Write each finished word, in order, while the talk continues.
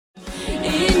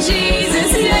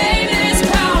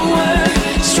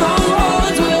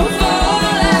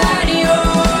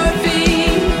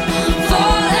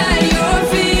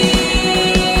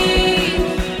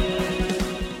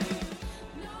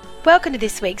Welcome to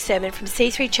this week's sermon from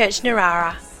C3 Church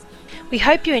Narara. We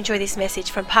hope you enjoy this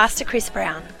message from Pastor Chris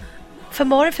Brown. For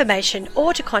more information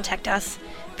or to contact us,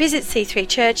 visit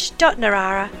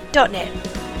c3church.narara.net. In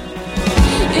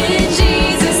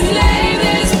Jesus' name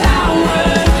there's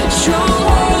power,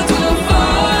 strongholds will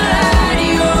fall at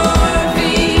your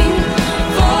feet,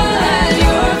 fall at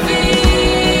your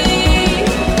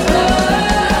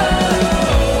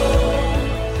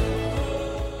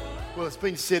feet. Well, it's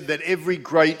been said that every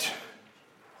great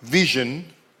vision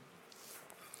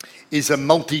is a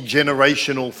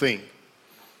multi-generational thing,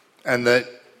 and that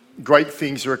great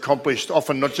things are accomplished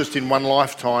often not just in one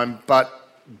lifetime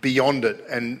but beyond it.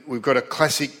 And we've got a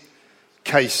classic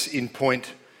case in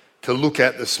point to look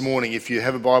at this morning. If you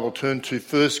have a Bible, turn to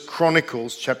 1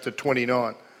 Chronicles chapter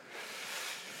 29.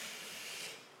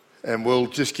 And we'll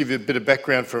just give you a bit of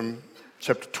background from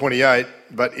chapter 28,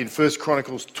 but in 1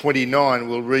 Chronicles 29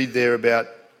 we'll read there about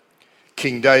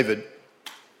King David.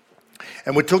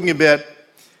 And we're talking about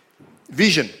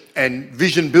vision and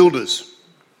vision builders.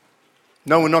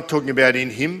 No, we're not talking about In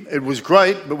Him. It was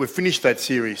great, but we've finished that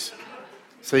series.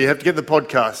 So you have to get the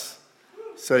podcast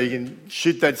so you can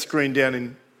shoot that screen down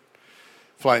in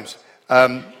flames.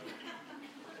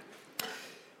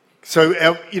 So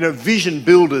our, vision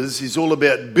builders is all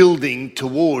about building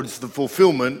towards the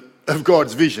fulfillment of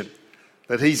God's vision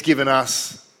that He's given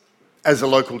us as a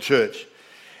local church.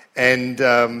 And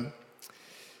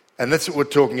that's what we're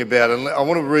talking about. And I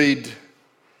want to read,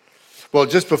 well,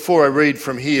 just before I read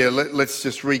from here, let's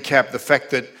just recap the fact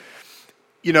that,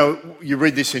 you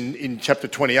read this in chapter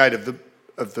 28 of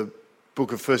the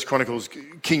book of 1 Chronicles.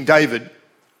 King David,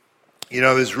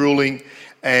 is ruling,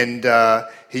 and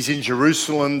he's in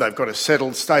Jerusalem. They've got a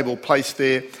settled, stable place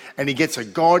there, and he gets a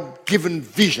God-given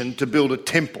vision to build a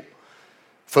temple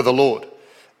for the Lord.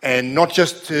 And not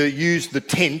just to use the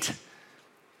tent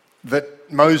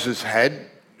that Moses had.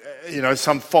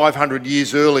 Some 500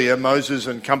 years earlier, Moses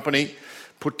and company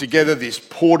put together this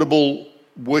portable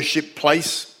worship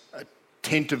place, a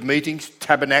tent of meetings,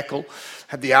 tabernacle,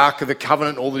 had the Ark of the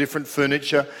Covenant, all the different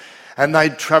furniture, and they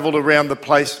travelled around the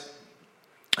place,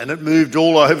 and it moved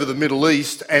all over the Middle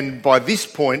East. And by this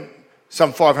point,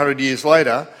 some 500 years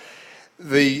later,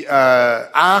 the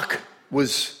Ark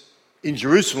was in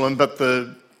Jerusalem, but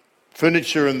the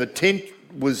furniture and the tent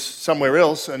was somewhere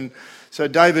else. And so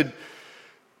David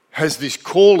has this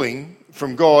calling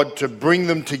from God to bring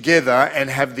them together and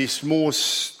have this more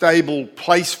stable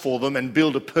place for them and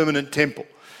build a permanent temple.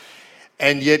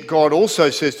 And yet God also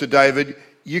says to David,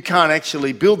 you can't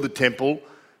actually build the temple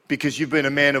because you've been a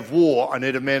man of war. I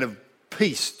need a man of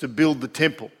peace to build the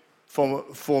temple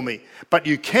for me. But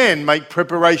you can make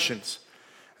preparations.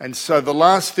 And so the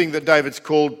last thing that David's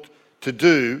called to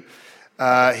do,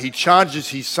 he charges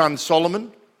his son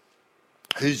Solomon,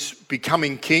 who's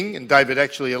becoming king, and David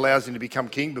actually allows him to become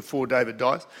king before David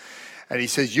dies. And he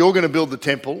says, you're going to build the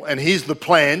temple, and here's the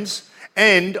plans,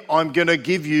 and I'm going to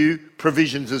give you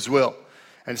provisions as well.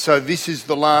 And so this is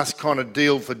the last kind of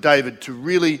deal for David to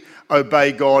really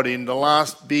obey God in the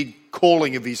last big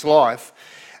calling of his life,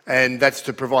 and that's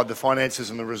to provide the finances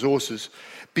and the resources.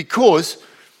 Because,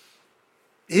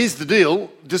 here's the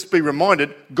deal, just be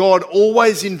reminded, God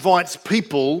always invites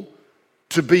people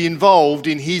to be involved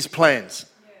in His plans.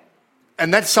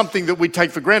 And that's something that we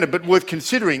take for granted, but worth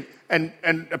considering and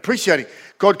appreciating.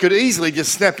 God could easily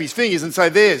just snap His fingers and say,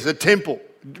 there's a temple.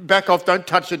 Back off, don't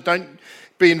touch it, don't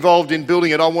be involved in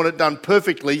building it. I want it done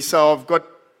perfectly, so I've got,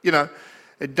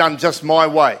 it done just my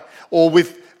way. Or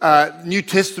with New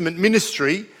Testament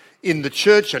ministry in the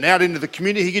church and out into the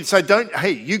community, He could say,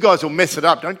 hey, you guys will mess it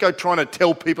up. Don't go trying to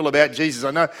tell people about Jesus.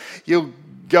 I know you'll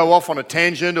go off on a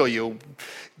tangent, or you'll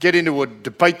get into a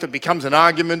debate that becomes an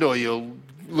argument, or you'll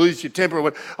lose your temper.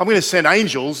 I'm going to send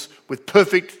angels with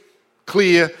perfect,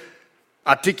 clear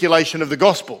articulation of the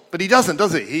gospel. But He doesn't,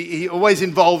 does He? He always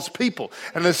involves people.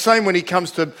 And the same when He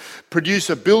comes to produce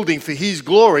a building for His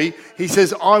glory, He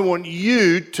says, I want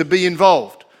you to be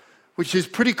involved, which is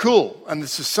pretty cool. And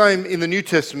it's the same in the New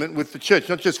Testament with the church,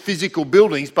 not just physical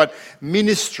buildings, but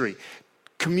ministry,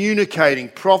 communicating,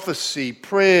 prophecy,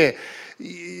 prayer,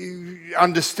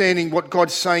 understanding what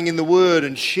God's saying in the Word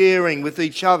and sharing with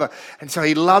each other. And so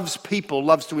He loves people,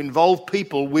 loves to involve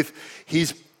people with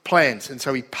His plans. And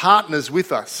so He partners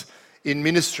with us in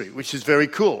ministry, which is very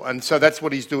cool. And so that's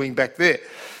what He's doing back there.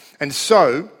 And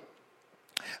so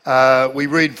we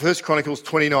read 1 Chronicles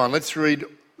 29. Let's read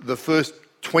the first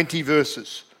 20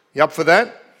 verses. You up for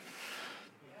that?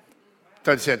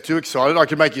 Don't sound too excited. I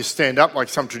could make you stand up like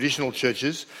some traditional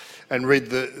churches and read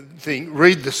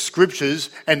the scriptures,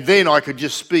 and then I could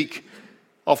just speak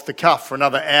off the cuff for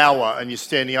another hour, and you're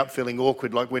standing up feeling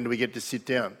awkward, like when do we get to sit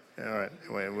down? All right,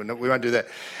 we won't do that.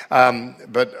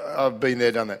 But I've been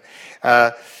there, done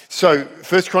that. So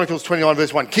 1 Chronicles 29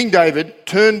 verse 1. King David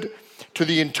turned to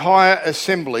the entire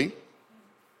assembly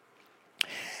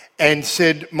and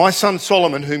said, my son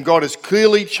Solomon, whom God has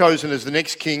clearly chosen as the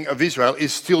next king of Israel,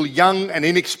 is still young and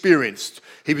inexperienced.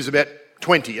 He was about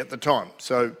 20 at the time,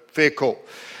 so fair call.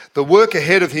 The work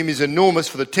ahead of him is enormous,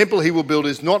 for the temple he will build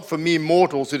is not for mere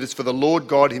mortals, it is for the Lord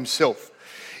God himself.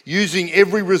 Using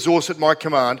every resource at my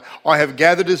command, I have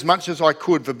gathered as much as I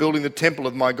could for building the temple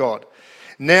of my God.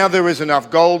 Now there is enough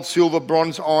gold, silver,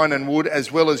 bronze, iron and wood,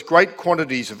 as well as great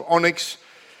quantities of onyx,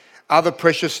 other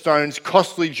precious stones,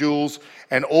 costly jewels,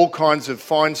 and all kinds of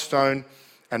fine stone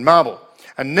and marble.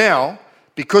 And now,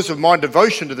 because of my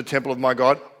devotion to the temple of my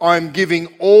God, I am giving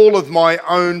all of my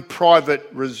own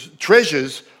private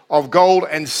treasures of gold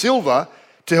and silver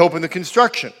to help in the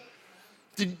construction.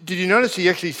 Did you notice he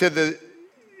actually said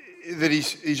that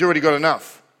he's already got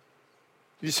enough?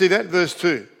 Did you see that? Verse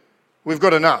 2. We've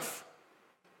got enough.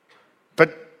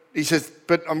 But he says,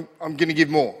 but I'm going to give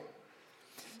more.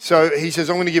 So he says,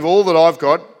 I'm going to give all that I've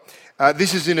got.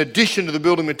 This is in addition to the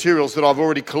building materials that I've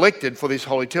already collected for this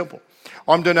holy temple.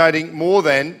 I'm donating more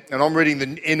than, and I'm reading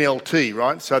the NLT,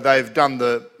 right? So they've done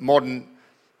the modern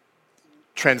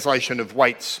translation of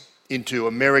weights into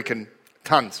American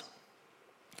tons.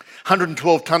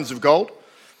 112 tons of gold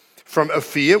from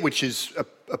Ophir, which is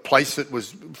a place that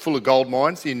was full of gold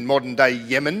mines in modern day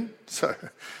Yemen. So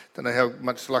don't know how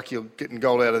much luck you're getting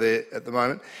gold out of there at the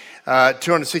moment.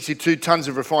 262 tons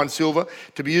of refined silver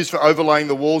to be used for overlaying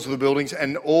the walls of the buildings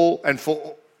and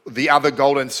for the other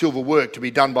gold and silver work to be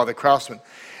done by the craftsmen.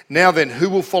 Now then, who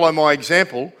will follow my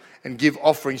example and give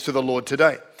offerings to the Lord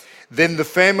today? Then the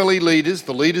family leaders,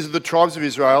 the leaders of the tribes of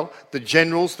Israel, the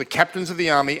generals, the captains of the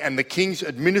army, and the king's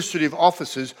administrative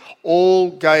officers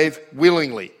all gave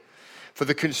willingly. For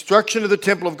the construction of the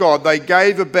temple of God, they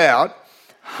gave about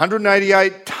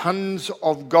 188 tons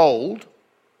of gold.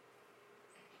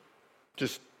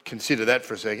 Just consider that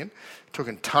for a second.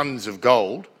 Talking tons of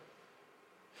gold.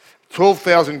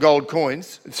 10,000 gold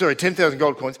coins,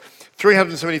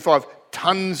 375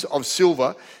 tons of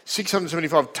silver,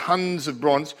 675 tons of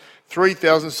bronze,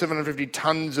 3,750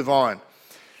 tons of iron.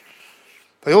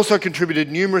 They also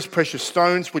contributed numerous precious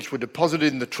stones which were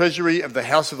deposited in the treasury of the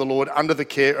house of the Lord under the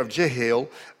care of Jehiel,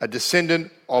 a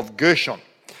descendant of Gershon.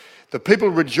 The people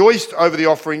rejoiced over the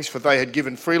offerings, for they had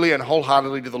given freely and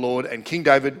wholeheartedly to the Lord, and King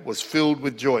David was filled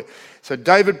with joy. So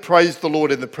David praised the Lord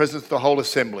in the presence of the whole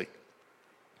assembly.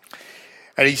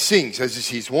 And he sings, as is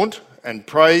his wont, and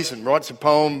prays and writes a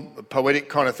poem, a poetic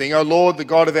kind of thing. O Lord, the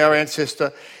God of our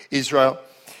ancestor Israel,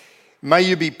 may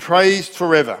you be praised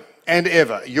forever and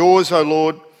ever. Yours, O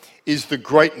Lord, is the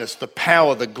greatness, the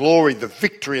power, the glory, the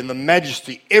victory, and the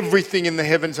majesty. Everything in the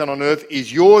heavens and on earth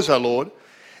is yours, O Lord.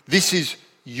 This is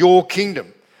your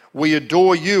kingdom. We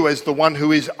adore you as the one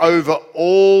who is over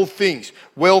all things.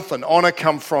 Wealth and honor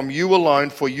come from you alone,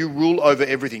 for you rule over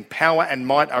everything. Power and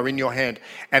might are in your hand,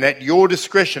 and at your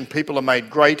discretion people are made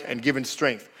great and given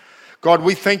strength. God,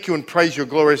 we thank you and praise your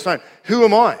glorious name. Who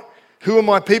am I? Who are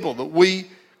my people that we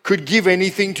could give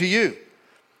anything to you?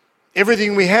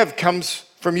 Everything we have comes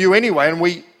from you anyway, and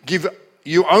we give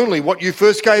you only what you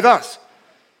first gave us.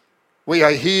 We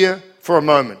are here for a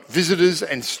moment, visitors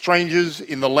and strangers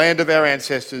in the land of our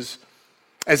ancestors,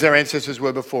 as our ancestors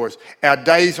were before us. Our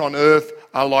days on earth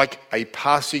are like a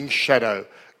passing shadow,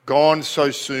 gone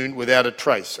so soon without a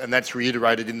trace. And that's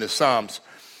reiterated in the Psalms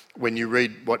when you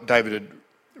read what David had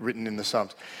written in the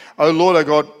Psalms. O Lord, O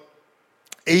God,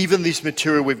 even this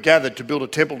material we've gathered to build a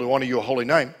temple to honour your holy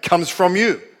name comes from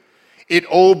you. It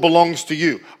all belongs to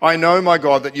you. I know, my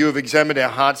God, that you have examined our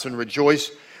hearts and rejoice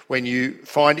when you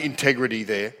find integrity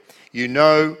there. You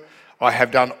know I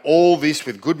have done all this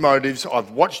with good motives.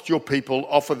 I've watched your people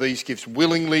offer these gifts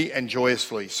willingly and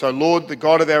joyously. So, Lord, the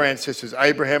God of our ancestors,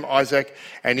 Abraham, Isaac,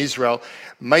 and Israel,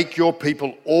 make your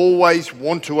people always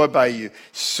want to obey you.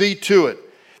 See to it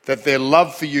that their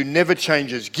love for you never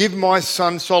changes. Give my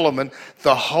son Solomon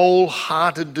the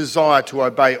wholehearted desire to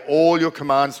obey all your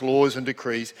commands, laws, and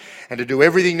decrees, and to do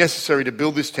everything necessary to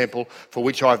build this temple for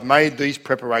which I've made these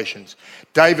preparations.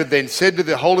 David then said to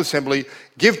the whole assembly,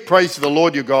 give praise to the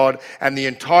Lord your God, and the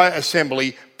entire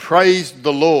assembly praised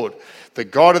the Lord, the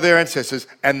God of their ancestors,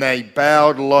 and they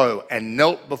bowed low and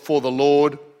knelt before the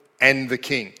Lord and the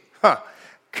king.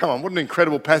 Come on, what an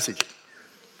incredible passage.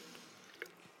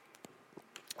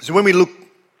 So when we look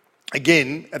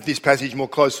again at this passage more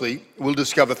closely, we'll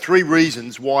discover three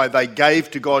reasons why they gave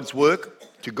to God's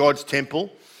work, to God's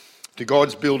temple, to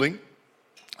God's building.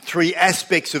 Three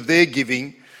aspects of their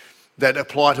giving that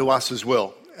apply to us as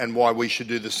well, and why we should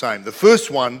do the same. The first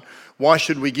one Why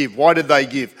should we give? Why did they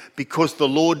give? Because the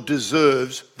Lord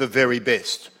deserves the very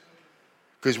best.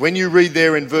 Because when you read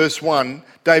there in verse 1,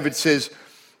 David says,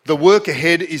 the work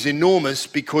ahead is enormous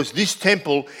because this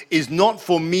temple is not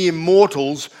for mere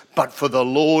mortals, but for the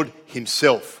Lord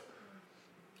himself.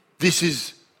 This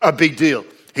is a big deal.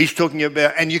 He's talking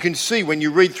about, and you can see when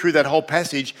you read through that whole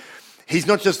passage, he's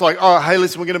not just like, oh, hey,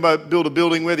 listen, we're going to build a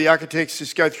building where the architects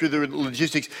just go through the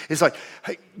logistics. It's like,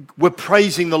 hey, we're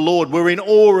praising the Lord. We're in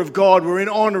awe of God. We're in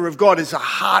honor of God. It's a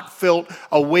heartfelt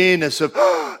awareness of,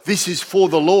 oh, this is for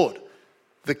the Lord,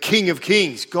 the King of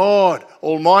Kings, God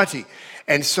Almighty.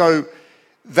 And so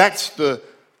that's the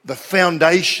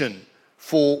foundation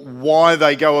for why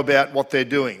they go about what they're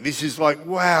doing. This is like,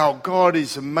 wow, God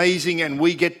is amazing, and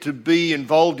we get to be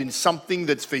involved in something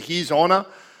that's for his honor,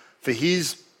 for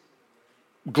his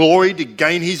glory, to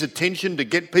gain his attention, to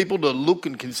get people to look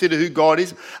and consider who God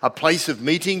is, a place of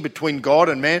meeting between God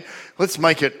and man. Let's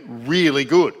make it really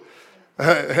good.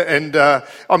 I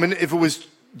mean, if it was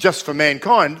just for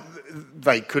mankind,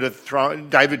 they could have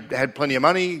David had plenty of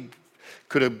money,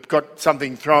 could have got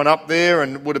something thrown up there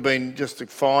and it would have been just a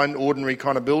fine, ordinary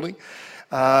kind of building.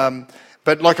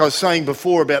 But like I was saying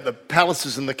before about the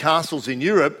palaces and the castles in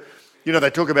Europe, you know, they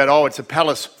talk about, oh, it's a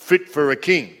palace fit for a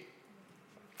king.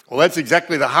 Well, that's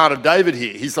exactly the heart of David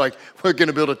here. He's like, we're going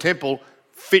to build a temple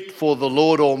fit for the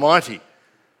Lord Almighty.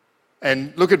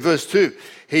 And look at verse 2.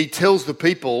 He tells the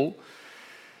people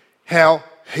how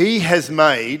he has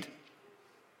made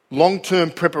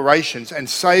long-term preparations and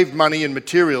saved money and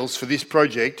materials for this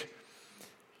project,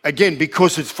 again,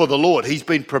 because it's for the Lord. He's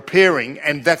been preparing,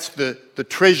 and that's the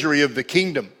treasury of the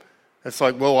kingdom. It's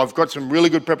like, well, I've got some really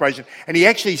good preparation. And he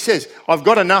actually says, I've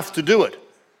got enough to do it.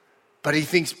 But he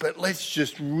thinks, but let's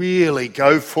just really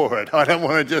go for it. I don't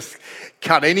want to just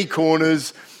cut any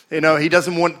corners. You know, he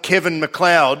doesn't want Kevin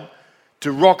McLeod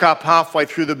to rock up halfway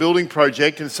through the building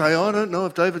project and say, I don't know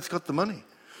if David's got the money.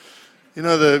 You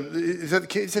know, is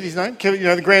that his name? Kevin, you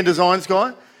know, the Grand Designs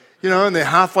guy? You know, and they're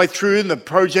halfway through in the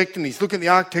project and he's looking at the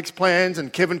architect's plans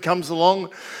and Kevin comes along.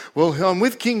 Well, I'm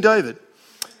with King David.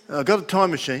 I've got a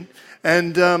time machine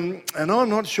and I'm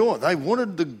not sure. They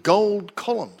wanted the gold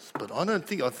columns, but I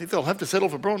think they'll have to settle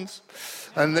for bronze.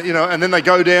 And, you know, and then they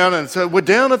go down and so we're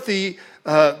down at the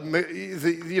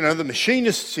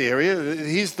machinists area.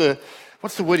 Here's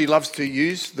what's the word he loves to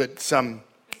use? That's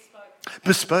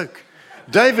bespoke.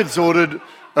 David's ordered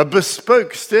a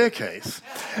bespoke staircase,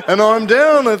 and I'm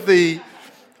down at the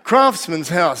craftsman's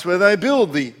house where they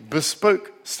build the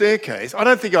bespoke staircase. I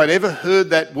don't think I'd ever heard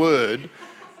that word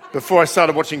before I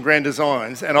started watching Grand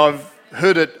Designs, and I've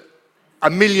heard it a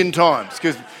million times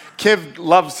because Kev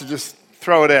loves to just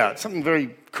throw it out. Something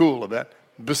very cool about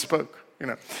bespoke, you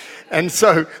know. And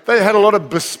so they had a lot of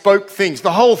bespoke things.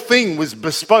 The whole thing was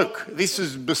bespoke. This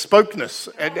is bespokeness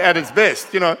at its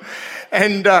best, you know.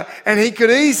 And he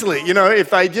could easily, you know,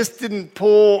 if they just didn't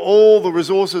pour all the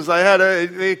resources they had,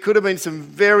 there could have been some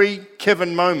very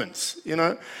Kevin moments, you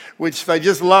know, which they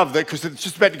just loved that because it's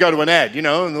just about to go to an ad, you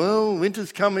know, and well,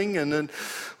 winter's coming and then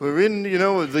we're in, you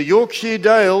know, the Yorkshire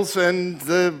Dales and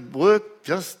the work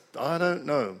just, I don't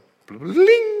know,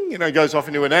 bling, you know, goes off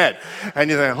into an ad. And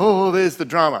you think, oh, there's the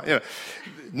drama. You know,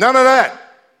 none of that.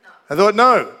 I thought,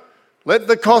 no, let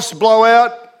the costs blow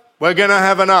out. We're going to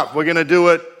have enough. We're going to do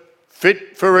it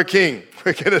fit for a king.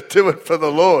 We're going to do it for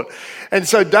the Lord. And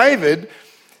so David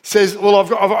says, well,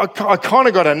 I kind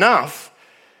of got enough,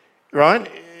 right?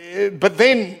 But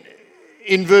then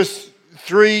in verse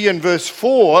 3 and verse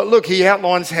 4, look, he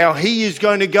outlines how he is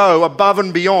going to go above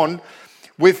and beyond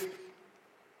with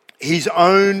his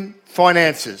own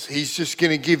finances. He's just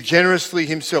going to give generously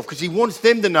himself because he wants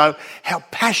them to know how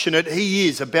passionate he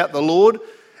is about the Lord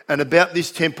and about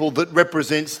this temple that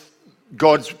represents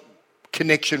God's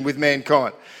connection with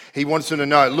mankind. He wants them to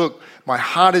know, look, my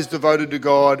heart is devoted to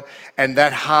God, and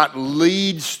that heart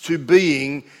leads to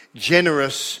being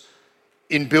generous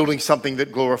in building something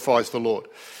that glorifies the Lord.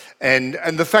 And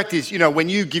the fact is, you know, when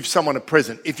you give someone a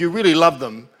present, if you really love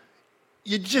them,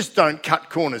 you just don't cut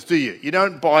corners, do you? You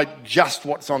don't buy just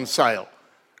what's on sale,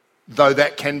 though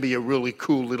that can be a really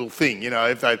cool little thing. You know,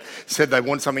 if they've said they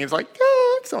want something, it's like,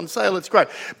 oh, it's on sale, it's great.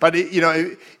 But, you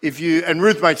know, and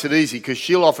Ruth makes it easy because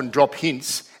she'll often drop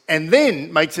hints and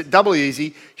then makes it doubly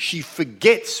easy. She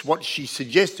forgets what she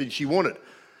suggested she wanted.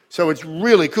 So it's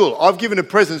really cool. I've given her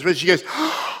presents where she goes,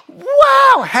 oh,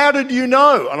 wow, how did you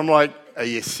know? And I'm like, are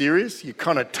you serious? You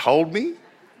kind of told me?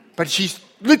 But she's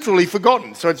literally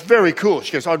forgotten. So it's very cool.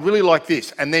 She goes, I'd really like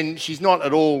this. And then she's not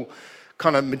at all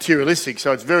kind of materialistic.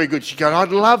 So it's very good. She goes,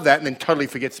 I'd love that. And then totally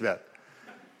forgets about it.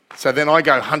 So then I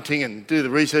go hunting and do the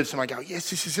research and I go, yes,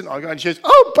 this is it. I go and she goes,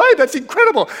 oh, babe, that's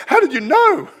incredible. How did you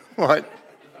know? Like,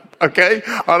 okay,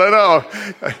 I don't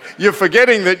know. You're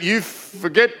forgetting that you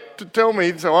forget to tell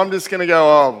me, so I'm just going to go,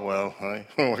 oh, well, hey,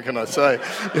 what can I say?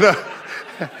 You know,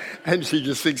 and she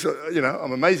just thinks, you know,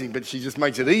 I'm amazing, but she just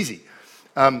makes it easy.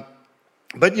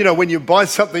 But, you know, when you buy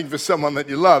something for someone that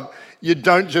you love, you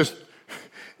don't just,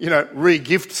 you know,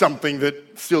 re-gift something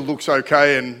that still looks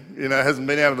okay and, you know, hasn't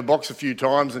been out of the box a few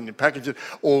times and you package it,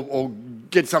 or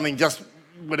get something just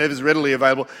whatever's readily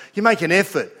available. You make an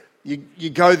effort. You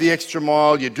go the extra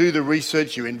mile, you do the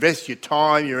research, you invest your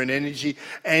time, your energy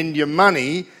and your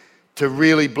money to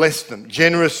really bless them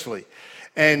generously.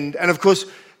 And of course,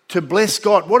 to bless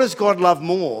God, what does God love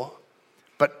more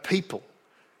but people?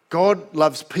 God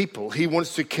loves people. He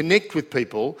wants to connect with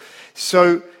people.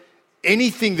 So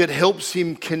anything that helps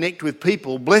him connect with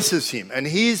people blesses him. And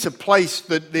here's a place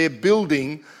that they're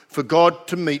building for God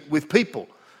to meet with people.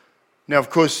 Now, of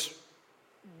course,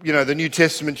 you know, the New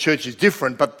Testament church is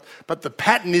different, but the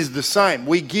pattern is the same.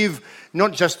 We give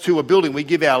not just to a building, we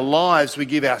give our lives, we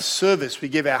give our service, we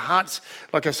give our hearts.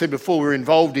 Like I said before, we're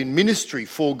involved in ministry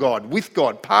for God, with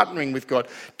God, partnering with God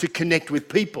to connect with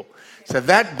people. So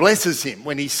that blesses him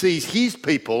when he sees his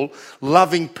people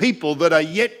loving people that are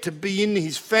yet to be in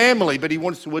his family, but he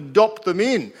wants to adopt them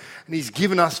in. And he's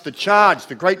given us the charge,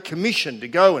 the Great Commission, to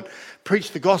go and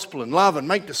preach the gospel and love and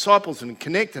make disciples and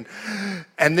connect.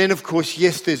 And then, of course,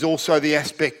 yes, there's also the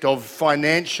aspect of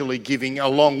financially giving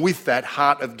along with that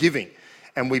heart of giving.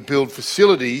 And we build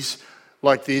facilities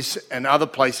like this and other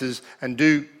places and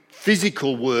do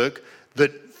physical work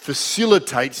that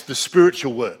facilitates the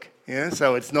spiritual work. Yeah?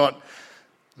 So it's not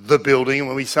the building. And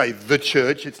when we say the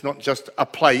church, it's not just a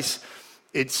place,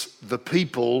 it's the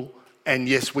people. And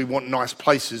yes, we want nice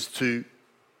places to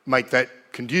make that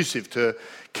conducive to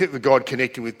God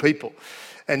connecting with people.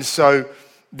 And so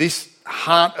this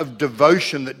heart of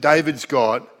devotion that David's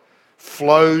got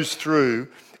flows through.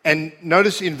 And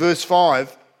notice in verse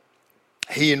 5,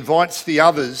 he invites the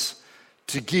others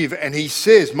to give. And he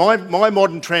says, my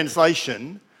modern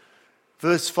translation,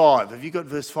 verse 5. Have you got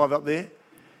verse 5 up there?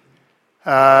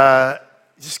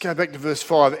 Just go back to verse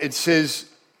 5. It says,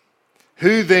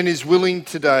 who then is willing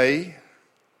today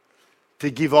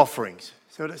to give offerings?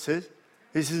 See what it says?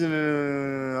 This is,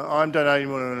 I'm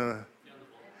donating.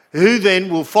 Who then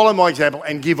will follow my example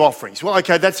and give offerings? Well,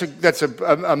 okay, that's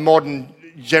a modern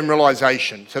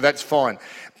generalisation, so that's fine.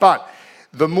 But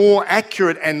the more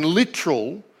accurate and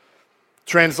literal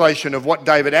translation of what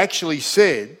David actually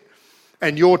said,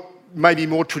 and your maybe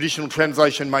more traditional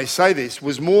translation may say this,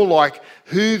 was more like,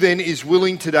 who then is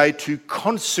willing today to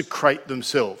consecrate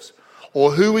themselves?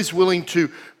 Or who is willing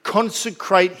to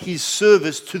consecrate his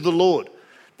service to the Lord?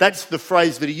 That's the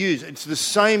phrase that he used. It's the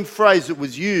same phrase that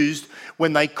was used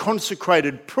when they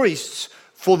consecrated priests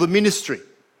for the ministry.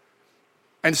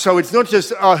 And so it's not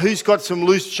just, oh, who's got some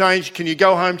loose change? Can you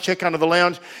go home, check under the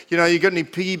lounge? You know, you got any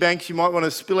piggy banks you might want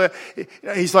to spill out?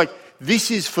 He's like, this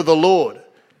is for the Lord.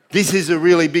 This is a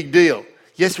really big deal.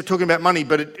 Yes, we're talking about money,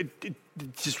 but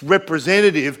it's just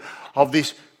representative of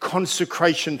this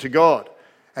consecration to God.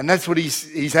 And that's what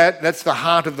he's at. That's the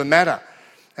heart of the matter.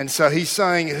 And so he's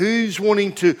saying, who's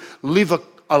wanting to live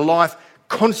a life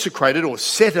consecrated or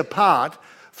set apart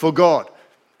for God?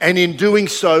 And in doing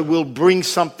so, will bring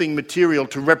something material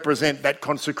to represent that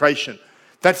consecration.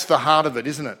 That's the heart of it,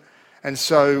 isn't it? And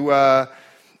so,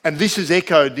 and this is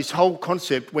echoed, this whole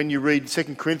concept, when you read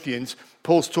 2 Corinthians,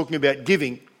 Paul's talking about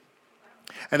giving.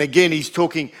 And again, he's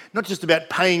talking not just about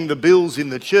paying the bills in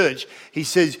the church. He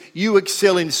says, you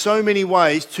excel in so many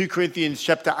ways. 2 Corinthians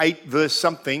chapter 8, verse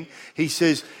something. He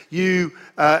says, you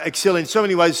excel in so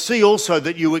many ways. See also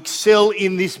that you excel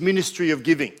in this ministry of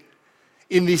giving,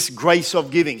 in this grace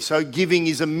of giving. So giving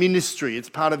is a ministry. It's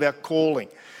part of our calling.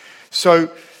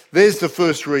 So there's the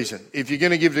first reason. If you're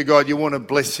going to give to God, you want to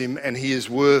bless him and he is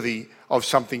worthy of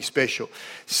something special.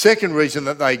 Second reason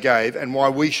that they gave and why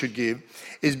we should give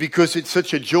is because it's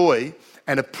such a joy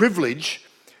and a privilege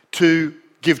to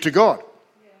give to God.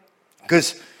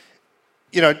 Because,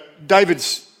 you know,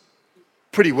 David's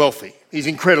pretty wealthy. He's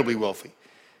incredibly wealthy.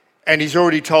 And he's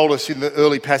already told us in the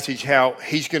early passage how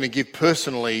he's going to give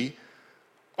personally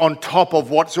on top of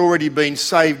what's already been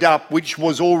saved up, which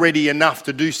was already enough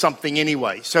to do something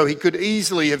anyway. So he could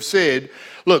easily have said,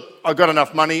 look, I've got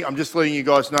enough money. I'm just letting you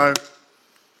guys know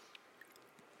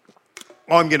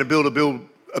I'm going to build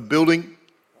a building.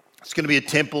 It's going to be a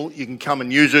temple. You can come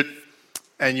and use it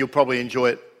and you'll probably enjoy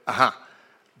it.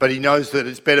 But he knows that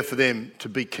it's better for them to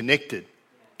be connected,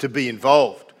 to be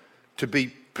involved, to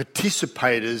be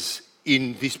participators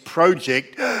in this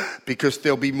project, because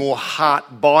there'll be more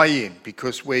heart buy-in,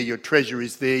 because where your treasure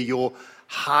is, there your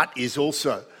heart is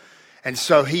also. And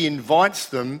so he invites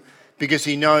them because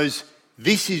he knows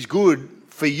this is good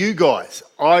for you guys.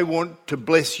 I want to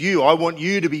bless you. I want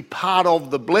you to be part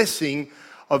of the blessing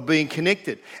of being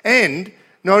connected. And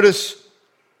notice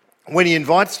when he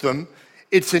invites them,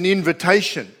 it's an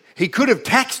invitation. He could have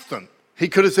taxed them. He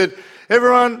could have said,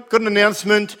 everyone, got an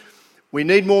announcement. We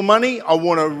need more money. I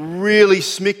want a really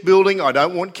smick building. I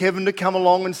don't want Kevin to come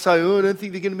along and say, oh, I don't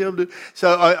think they're going to be able to.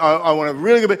 So I want a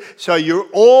really good. So you're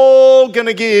all going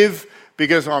to give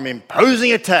because I'm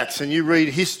imposing a tax. And you read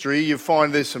history, you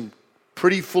find there's some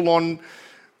pretty full-on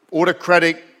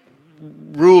autocratic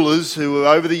rulers who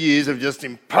over the years have just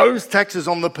imposed taxes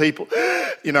on the people,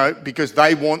 because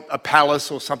they want a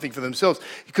palace or something for themselves.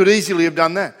 He could easily have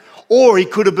done that. Or he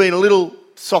could have been a little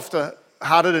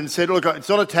softer-hearted and said, look, it's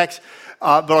not a tax,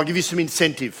 but I'll give you some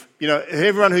incentive.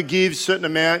 Everyone who gives a certain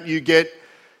amount, you get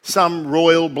some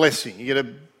royal blessing. You get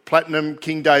a platinum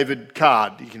King David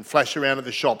card you can flash around at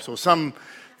the shops, or some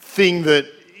thing that,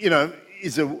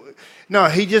 is a... No,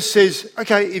 he just says,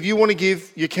 okay, if you want to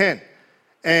give, you can.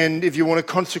 And if you want to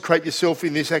consecrate yourself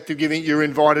in this act of giving, you're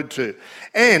invited to.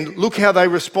 And look how they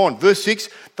respond. Verse 6,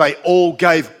 they all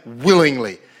gave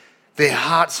willingly. Their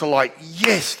hearts are like,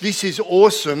 yes, this is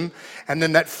awesome. And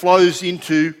then that flows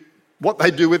into what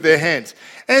they do with their hands.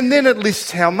 And then it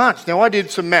lists how much. Now, I did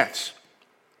some maths.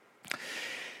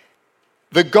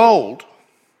 The gold,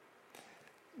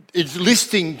 it's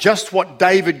listing just what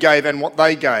David gave and what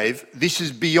they gave. This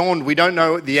is beyond, we don't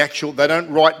know they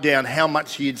don't write down how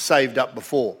much he had saved up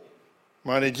before.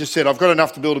 Right? It just said, I've got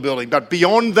enough to build a building. But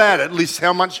beyond that, it lists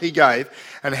how much he gave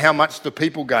and how much the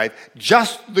people gave.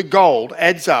 Just the gold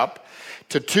adds up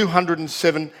to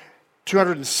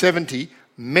 270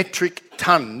 metric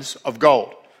tons of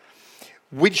gold,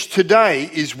 which today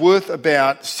is worth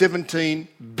about $17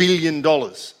 billion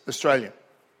Australian.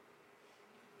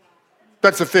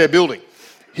 That's a fair building.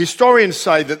 Historians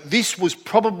say that this was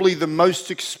probably the most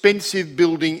expensive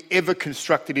building ever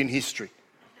constructed in history.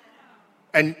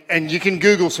 And you can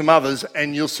Google some others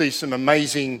and you'll see some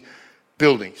amazing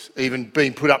buildings even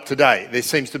being put up today. There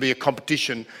seems to be a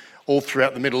competition all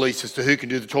throughout the Middle East as to who can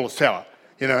do the tallest tower.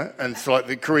 And it's like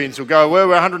the Koreans will go, well,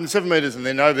 we're 107 metres, and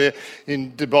then over there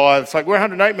in Dubai, it's like, we're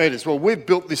 108 metres. Well, we've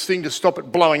built this thing to stop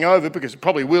it blowing over, because it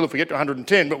probably will if we get to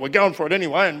 110, but we're going for it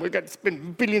anyway, and we've got to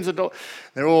spend billions of dollars.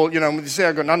 They're all, you see,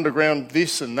 I've got an underground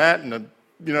this and that, and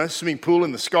a, swimming pool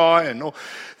in the sky, and all,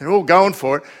 they're all going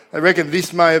for it. They reckon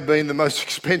this may have been the most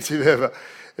expensive ever.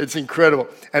 It's incredible.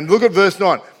 And look at verse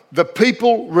 9. The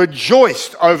people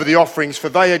rejoiced over the offerings, for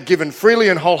they had given freely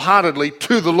and wholeheartedly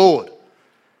to the Lord.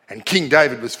 And King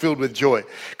David was filled with joy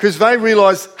because they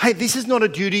realised, hey, this is not a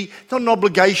duty, it's not an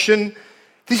obligation.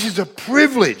 This is a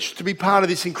privilege to be part of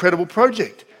this incredible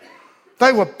project.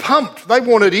 They were pumped. They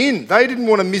wanted in. They didn't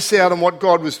want to miss out on what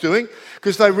God was doing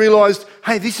because they realised,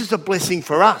 hey, this is a blessing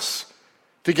for us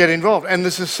to get involved. And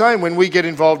it's the same when we get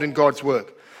involved in God's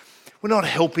work. We're not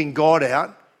helping God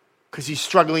out because he's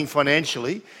struggling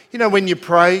financially. When you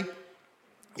pray,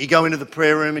 you go into the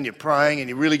prayer room and you're praying and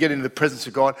you really get into the presence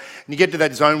of God and you get to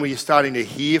that zone where you're starting to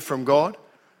hear from God.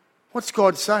 What's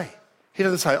God say? He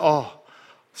doesn't say,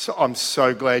 I'm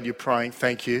so glad you're praying,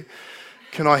 thank you.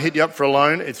 Can I hit you up for a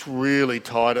loan? It's really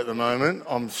tight at the moment.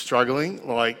 I'm struggling.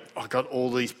 I've got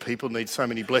all these people need so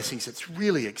many blessings. It's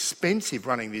really expensive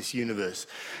running this universe.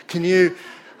 Can you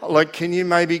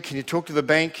talk to the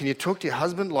bank? Can you talk to your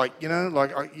husband?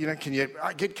 Can you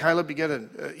get Caleb to get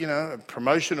a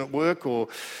promotion at work? Or,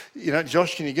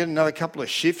 Josh, can you get another couple of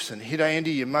shifts and hit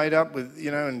Andy, your mate, up with,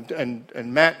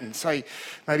 and Matt, and say,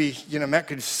 maybe, Matt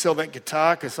could sell that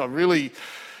guitar because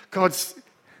God's,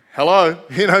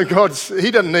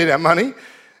 he doesn't need our money.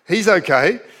 He's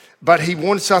okay. But he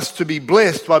wants us to be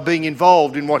blessed by being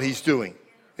involved in what he's doing.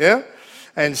 Yeah?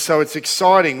 And so it's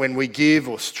exciting when we give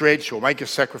or stretch or make a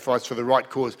sacrifice for the right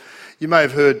cause. You may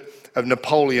have heard of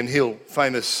Napoleon Hill,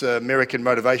 famous American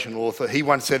motivational author. He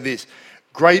once said this,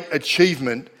 great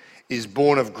achievement is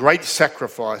born of great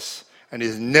sacrifice and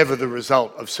is never the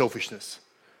result of selfishness.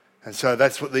 And so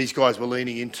that's what these guys were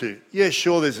leaning into. Yeah,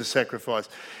 sure, there's a sacrifice,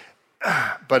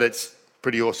 but it's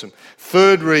pretty awesome.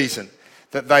 Third reason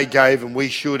that they gave, and we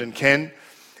should and can,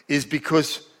 is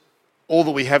because all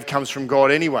that we have comes from God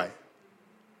anyway.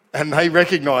 And they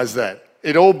recognise that.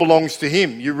 It all belongs to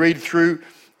him. You read through,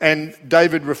 and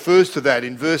David refers to that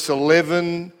in verse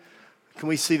 11. Can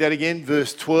we see that again?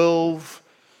 Verse 12.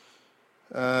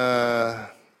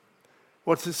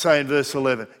 What's it say in verse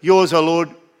 11? Yours, O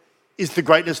Lord, is the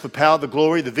greatness, the power, the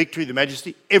glory, the victory, the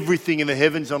majesty. Everything in the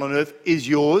heavens and on earth is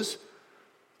yours.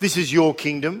 This is your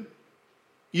kingdom.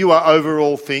 You are over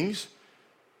all things.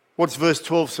 What's verse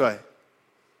 12 say?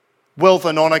 Wealth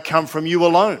and honour come from you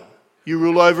alone. You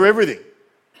rule over everything.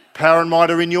 Power and might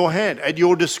are in your hand. At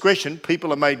your discretion,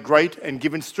 people are made great and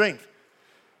given strength.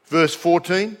 Verse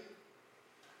 14.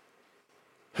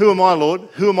 Who am I, Lord?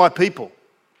 Who are my people?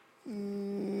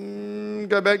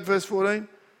 Go back, verse 14.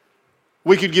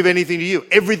 We could give anything to you.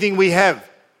 Everything we have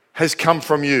has come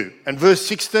from you. And verse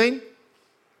 16.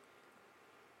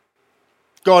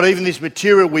 God, even this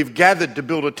material we've gathered to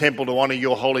build a temple to honour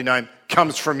your holy name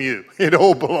comes from you. It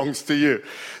all belongs to you.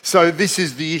 So this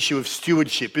is the issue of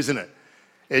stewardship, isn't it?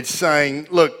 It's saying,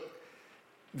 look,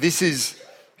 this is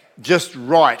just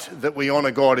right that we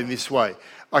honour God in this way.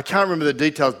 I can't remember the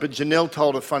details, but Janelle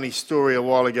told a funny story a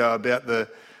while ago about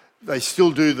they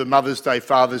still do the Mother's Day,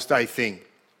 Father's Day thing,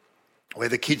 where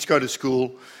the kids go to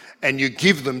school and you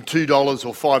give them $2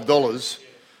 or $5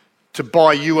 to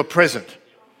buy you a present.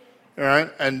 All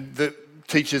right, and the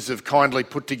teachers have kindly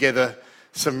put together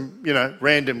some,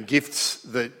 random gifts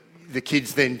that the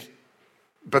kids then.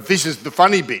 But this is the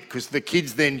funny bit, because the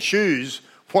kids then choose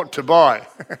what to buy,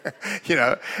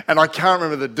 And I can't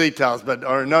remember the details, but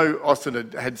I know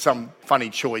Austin had some funny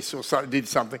choice or did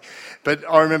something. But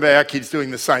I remember our kids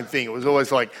doing the same thing. It was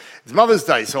always like, it's Mother's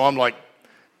Day, so I'm like,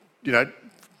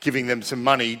 giving them some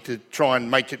money to try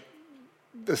and make it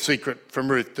a secret from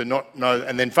Ruth to not know.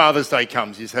 And then Father's Day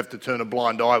comes, you just have to turn a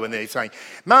blind eye when they're saying,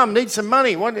 Mum, need some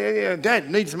money. What? Dad,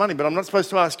 needs some money, but I'm not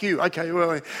supposed to ask you. Okay,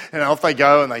 well, off they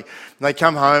go, and they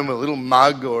come home with a little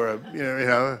mug or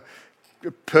a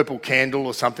purple candle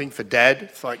or something for Dad.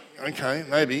 It's like, okay,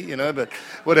 maybe, but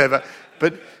whatever.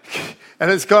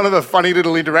 And it's kind of a funny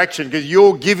little interaction, because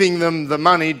you're giving them the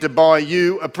money to buy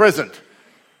you a present.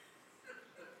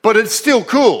 But it's still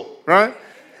cool, right?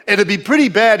 It'd be pretty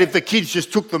bad if the kids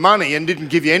just took the money and didn't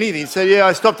give you anything and said, yeah,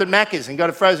 I stopped at Macca's and got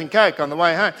a frozen Coke on the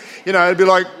way home. It'd be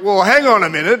like, well, hang on a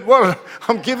minute. What?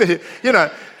 I'm giving it,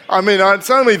 it's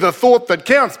only the thought that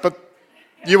counts, but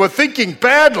you were thinking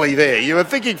badly there. You were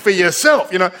thinking for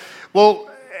yourself, Well,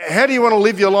 how do you want to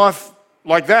live your life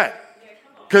like that?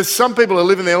 Because some people are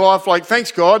living their life like,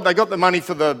 thanks God, they got the money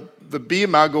for the beer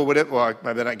mug or whatever. Well,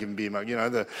 maybe they don't give them beer mug,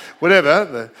 the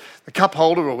cup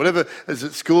holder or whatever is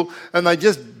at school, and they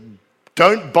just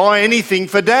don't buy anything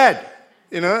for Dad,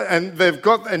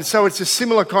 and so it's a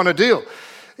similar kind of deal.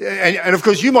 And of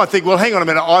course you might think, well, hang on a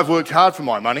minute, I've worked hard for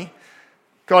my money.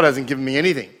 God hasn't given me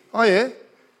anything. Oh yeah?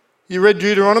 You read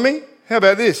Deuteronomy? How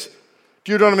about this?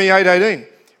 Deuteronomy 8:18.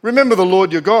 Remember the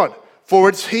Lord your God, for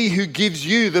it's he who gives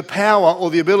you the power or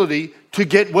the ability to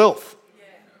get wealth.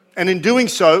 And in doing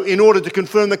so, in order to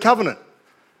confirm the covenant.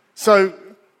 So,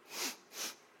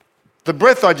 the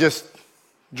breath I just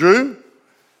drew,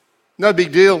 no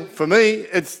big deal for me.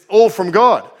 It's all from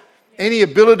God. Any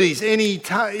abilities, any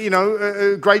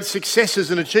great successes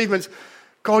and achievements,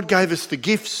 God gave us the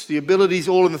gifts, the abilities,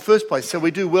 all in the first place. So we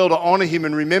do well to honour him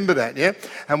and remember that, yeah?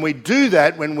 And we do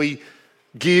that when we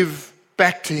give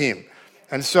back to him.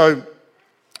 And so,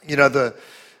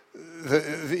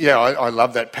 I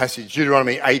love that passage,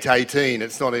 Deuteronomy 8:18.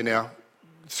 It's not in our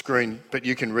screen, but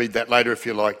you can read that later if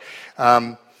you like.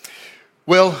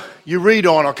 Well, you read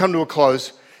on. I'll come to a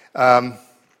close,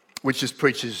 which is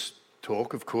preacher's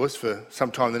talk, of course, for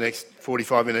sometime in the next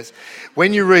 45 minutes.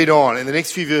 When you read on, in the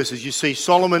next few verses, you see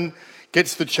Solomon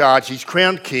gets the charge. He's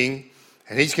crowned king,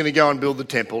 and he's going to go and build the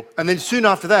temple. And then soon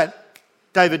after that,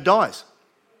 David dies.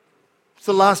 It's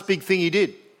the last big thing he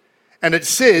did. And it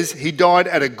says he died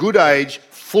at a good age,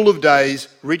 full of days,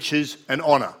 riches and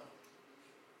honour.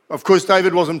 Of course,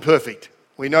 David wasn't perfect.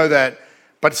 We know that.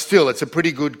 But still, it's a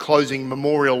pretty good closing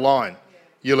memorial line.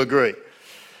 You'll agree.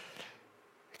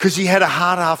 Because he had a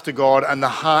heart after God, and the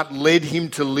heart led him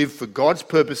to live for God's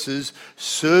purposes,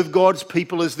 serve God's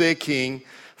people as their king,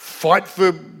 fight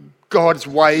for God's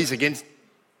ways against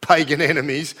pagan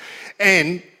enemies,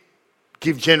 and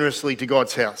give generously to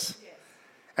God's house.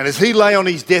 And as he lay on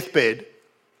his deathbed,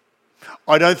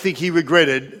 I don't think he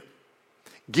regretted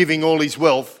giving all his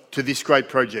wealth to this great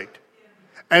project.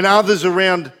 And others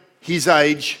around his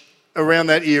age, around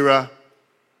that era,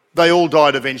 they all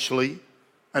died eventually.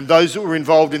 And those that were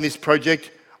involved in this project,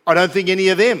 I don't think any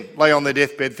of them lay on their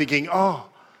deathbed thinking, oh,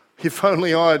 if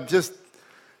only I had just,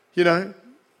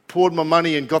 poured my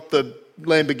money and got the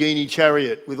Lamborghini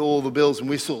Chariot with all the bells and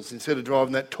whistles instead of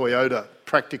driving that Toyota.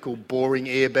 Practical, boring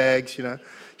airbags,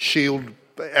 shield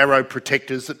arrow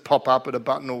protectors that pop up at a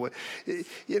button. Or,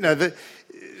 I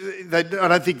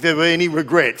don't think there were any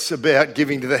regrets about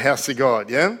giving to the house of God,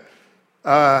 yeah?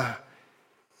 And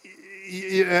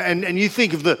you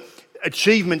think of the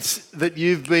achievements that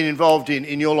you've been involved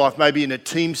in your life, maybe in a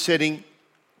team setting,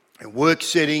 a work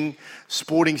setting,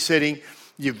 sporting setting.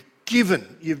 You've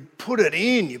given, you've put it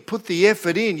in, you put the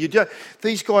effort in.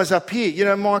 These guys up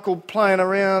here, Michael playing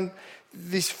around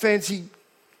this fancy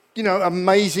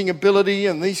amazing ability,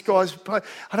 and these guys play.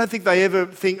 I don't think they ever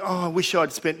think, I wish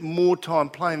I'd spent more time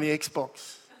playing the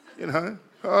Xbox,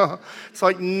 Oh, it's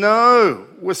like, no,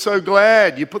 we're so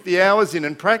glad you put the hours in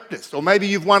and practiced. Or maybe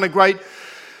you've won a great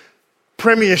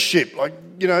premiership, like,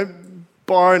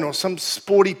 Byron or some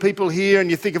sporty people here, and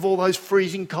you think of all those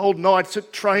freezing cold nights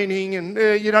at training, and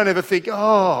you don't ever think,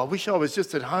 I wish I was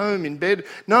just at home in bed.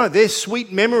 No, they're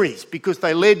sweet memories because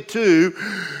they led to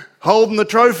holding the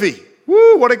trophy.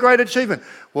 Woo, what a great achievement.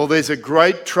 Well, there's a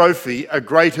great trophy, a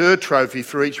greater trophy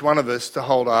for each one of us to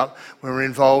hold up when we're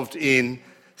involved in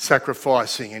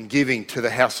sacrificing and giving to the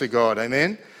house of God.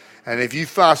 Amen? And if you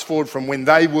fast forward from when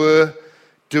they were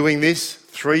doing this,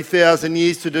 3,000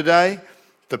 years to today,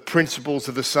 the principles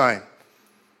are the same.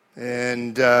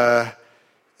 And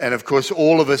of course,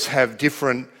 all of us have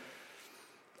different,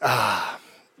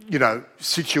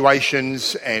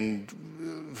 situations and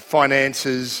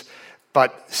finances,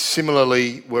 but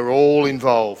similarly, we're all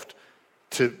involved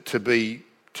to be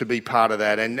part of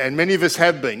that. And many of us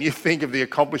have been. You think of the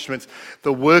accomplishments,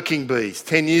 the working bees.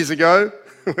 10 years ago,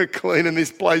 we're cleaning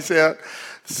this place out.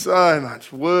 So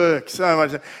much work, so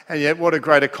much. And yet, what a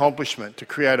great accomplishment to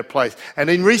create a place. And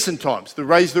in recent times, the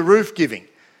Raise the Roof giving,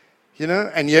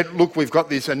 And yet, look, we've got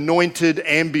this anointed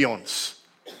ambience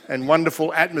and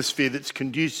wonderful atmosphere that's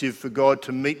conducive for God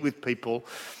to meet with people.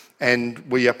 And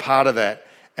we are part of that.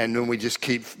 And then we just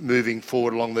keep moving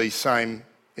forward along these same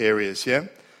areas, yeah?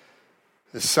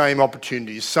 The same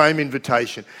opportunities, same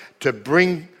invitation to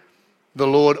bring the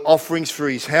Lord offerings for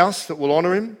his house that will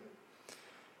honour him,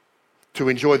 to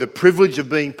enjoy the privilege of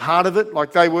being part of it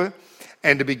like they were,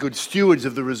 and to be good stewards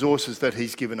of the resources that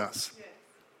he's given us.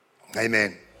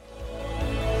 Amen.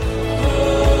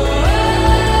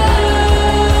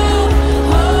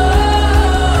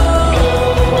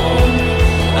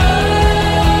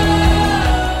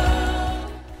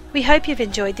 We hope you've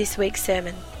enjoyed this week's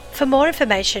sermon. For more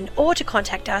information or to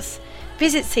contact us,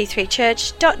 visit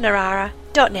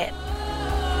c3church.narara.net.